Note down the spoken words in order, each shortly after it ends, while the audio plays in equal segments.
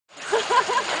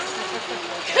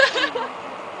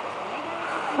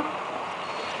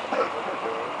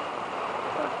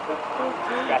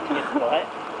Scratching its butt.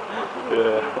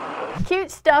 Yeah.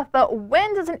 Cute stuff, but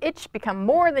when does an itch become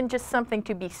more than just something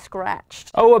to be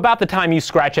scratched? Oh, about the time you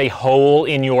scratch a hole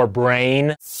in your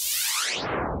brain.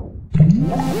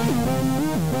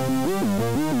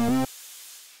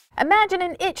 Imagine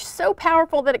an itch so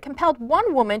powerful that it compelled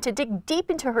one woman to dig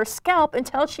deep into her scalp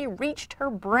until she reached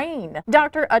her brain.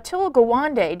 Dr. Atul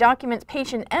Gawande documents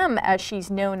patient M, as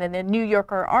she's known in the New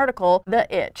Yorker article, The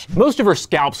Itch. Most of her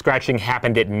scalp scratching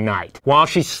happened at night. While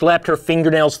she slept, her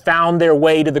fingernails found their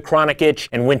way to the chronic itch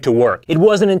and went to work. It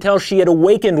wasn't until she had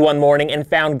awakened one morning and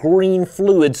found green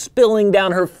fluid spilling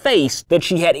down her face that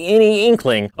she had any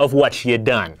inkling of what she had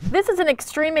done. This is an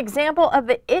extreme example of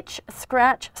the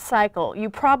itch-scratch cycle.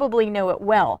 You probably know it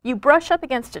well. You brush up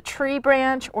against a tree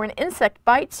branch or an insect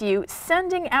bites you,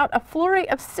 sending out a flurry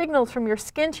of signals from your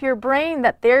skin to your brain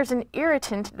that there's an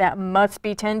irritant that must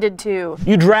be tended to.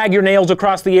 You drag your nails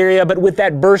across the area, but with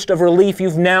that burst of relief,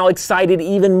 you've now excited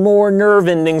even more nerve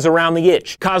endings around the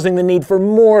itch, causing the need for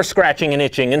more scratching and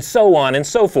itching, and so on and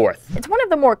so forth. It's one of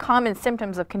the more common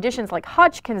symptoms of conditions like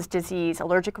Hodgkin's disease,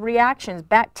 allergic reactions,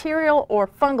 bacterial or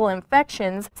fungal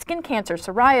infections, skin cancer,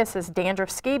 psoriasis, dandruff,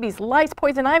 scabies, lice,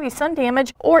 poison ivy, sun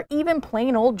damage, or even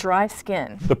plain old dry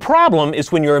skin. The problem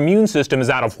is when your immune system is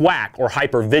out of whack or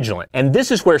hypervigilant, and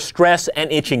this is where stress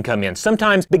and itching come in,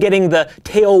 sometimes begetting the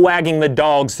tail wagging the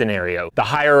dog scenario. The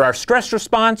higher our stress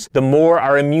response, the more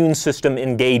our immune system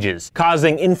engages,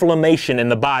 causing inflammation in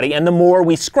the body, and the more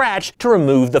we scratch to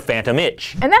remove the phantom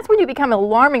itch. And that's when you become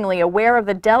alarmingly aware of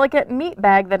the delicate meat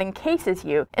bag that encases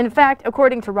you. In fact,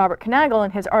 according to Robert Knagle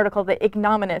in his article The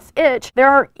Ignominious Itch, there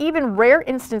are even rare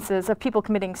instances of people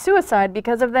committing suicide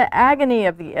because of the agony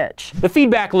of the itch. The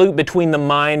feedback loop between the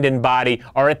mind and body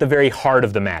are at the very heart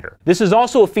of the matter. This is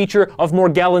also a feature of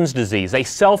Morgellons disease, a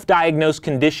self-diagnosed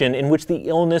condition in which the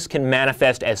illness can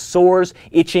manifest as sores,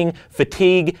 itching,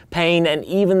 fatigue, pain, and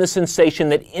even the sensation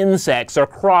that insects are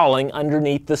crawling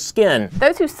underneath the skin.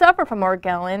 Those who suffer from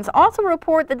Morgellons also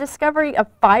report the discovery of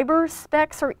fibers,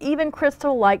 specks, or even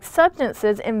crystal-like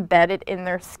substances embedded in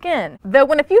their skin. Though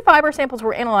when a few fiber samples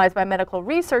were analyzed by medical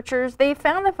researchers, they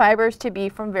found the fibers to be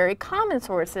from very common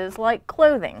sources like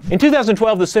clothing. In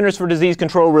 2012, the Centers for Disease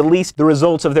Control released the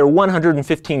results of their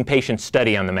 115 patient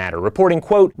study on the matter, reporting,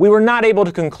 quote, "We were not able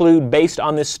to conclude based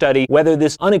on this study whether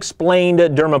this unexplained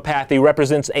dermopathy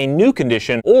represents a new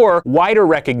condition or wider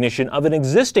recognition of an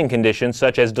existing condition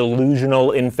such as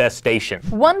delusional infestation."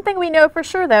 One thing we know for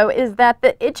sure, though, is that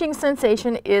the itching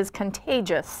sensation is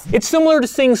contagious. It's similar to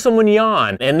seeing someone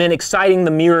yawn, and then exciting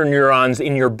the mirror neurons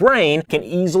in your brain can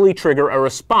easily trigger a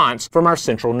response from our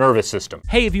central nervous system.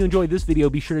 Hey, if you enjoyed this video,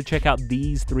 be sure to check out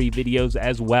these 3 videos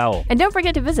as well. And don't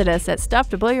forget to visit us at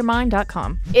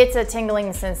stufftoblowyourmind.com. It's a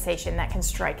tingling sensation that can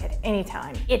strike at any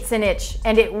time. It's an itch,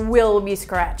 and it will be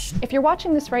scratched. If you're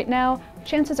watching this right now,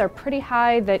 chances are pretty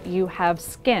high that you have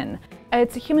skin.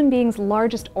 It's a human being's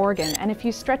largest organ, and if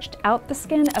you stretched out the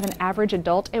skin of an average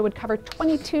adult, it would cover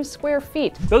 22 square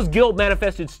feet. Those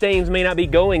guilt-manifested stains may not be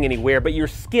going anywhere, but your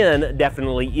skin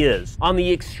definitely is. On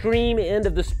the extreme end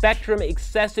of the spectrum,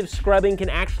 excessive scrubbing can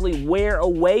actually wear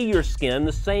away your skin,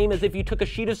 the same as if you took a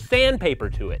sheet of sandpaper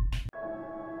to it.